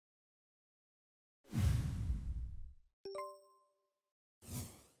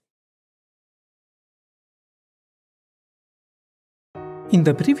In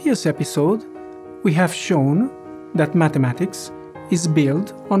the previous episode, we have shown that mathematics is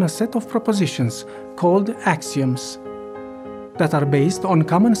built on a set of propositions called axioms that are based on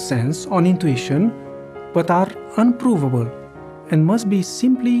common sense, on intuition, but are unprovable and must be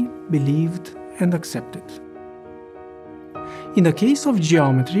simply believed and accepted. In the case of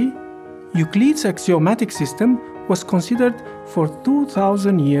geometry, Euclid's axiomatic system was considered for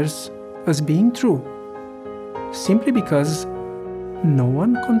 2000 years as being true, simply because no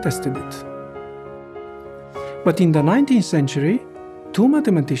one contested it. But in the 19th century, two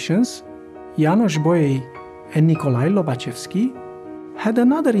mathematicians, János Bolyai and Nikolai Lobachevsky, had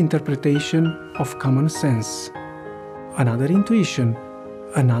another interpretation of common sense, another intuition,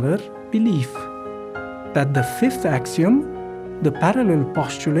 another belief, that the fifth axiom, the parallel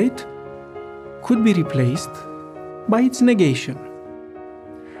postulate, could be replaced by its negation.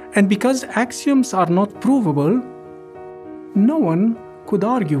 And because axioms are not provable, no one could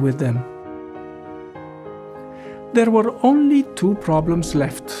argue with them. There were only two problems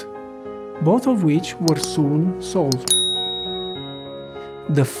left, both of which were soon solved.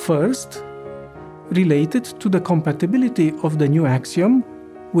 The first related to the compatibility of the new axiom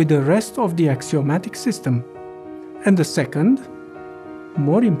with the rest of the axiomatic system, and the second,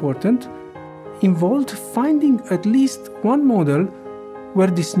 more important, involved finding at least one model where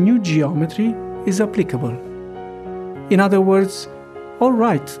this new geometry is applicable. In other words, all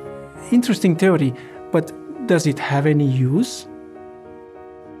right, interesting theory, but does it have any use?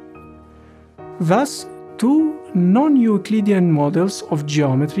 Thus, two non-Euclidean models of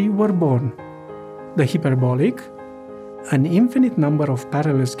geometry were born: the hyperbolic, an infinite number of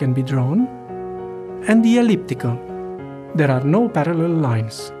parallels can be drawn, and the elliptical, there are no parallel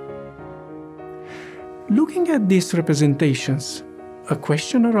lines. Looking at these representations, a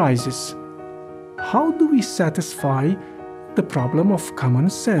question arises: how do we satisfy the problem of common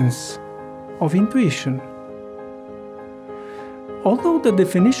sense, of intuition? Although the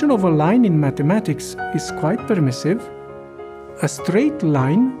definition of a line in mathematics is quite permissive, a straight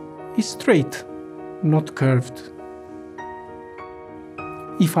line is straight, not curved.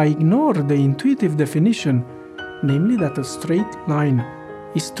 If I ignore the intuitive definition, namely that a straight line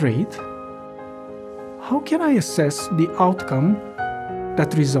is straight, how can I assess the outcome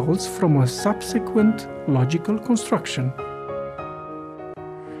that results from a subsequent logical construction?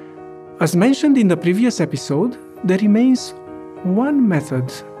 As mentioned in the previous episode, there remains one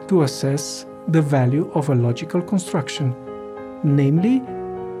method to assess the value of a logical construction, namely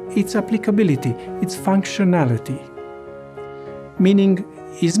its applicability, its functionality. Meaning,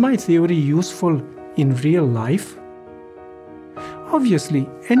 is my theory useful in real life? Obviously,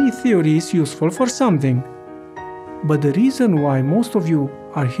 any theory is useful for something. But the reason why most of you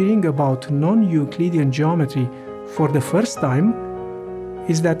are hearing about non-Euclidean geometry for the first time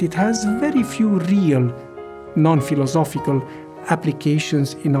is that it has very few real, non-philosophical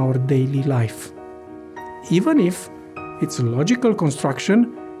applications in our daily life, even if its logical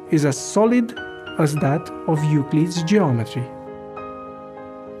construction is as solid as that of Euclid's geometry.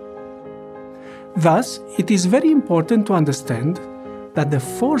 Thus, it is very important to understand that the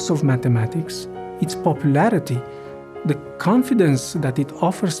force of mathematics, its popularity, the confidence that it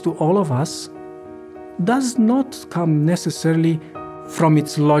offers to all of us, does not come necessarily from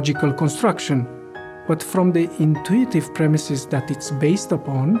its logical construction, but from the intuitive premises that it's based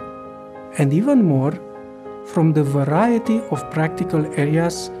upon, and even more, from the variety of practical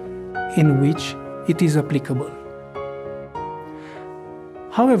areas in which it is applicable.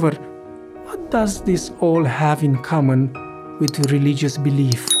 However, what does this all have in common with religious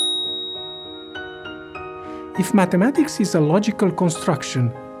belief? If mathematics is a logical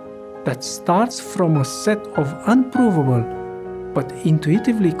construction that starts from a set of unprovable but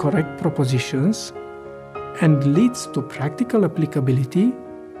intuitively correct propositions and leads to practical applicability,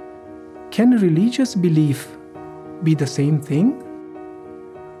 can religious belief be the same thing?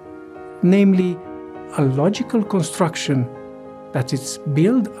 Namely, a logical construction that is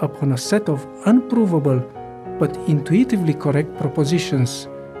built upon a set of unprovable but intuitively correct propositions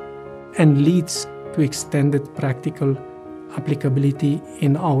and leads to extended practical applicability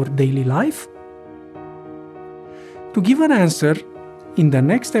in our daily life? To give an answer, in the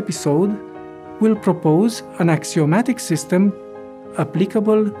next episode, we'll propose an axiomatic system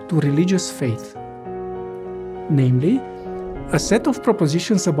applicable to religious faith. Namely, a set of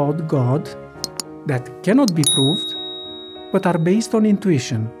propositions about God that cannot be proved, but are based on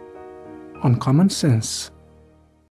intuition, on common sense.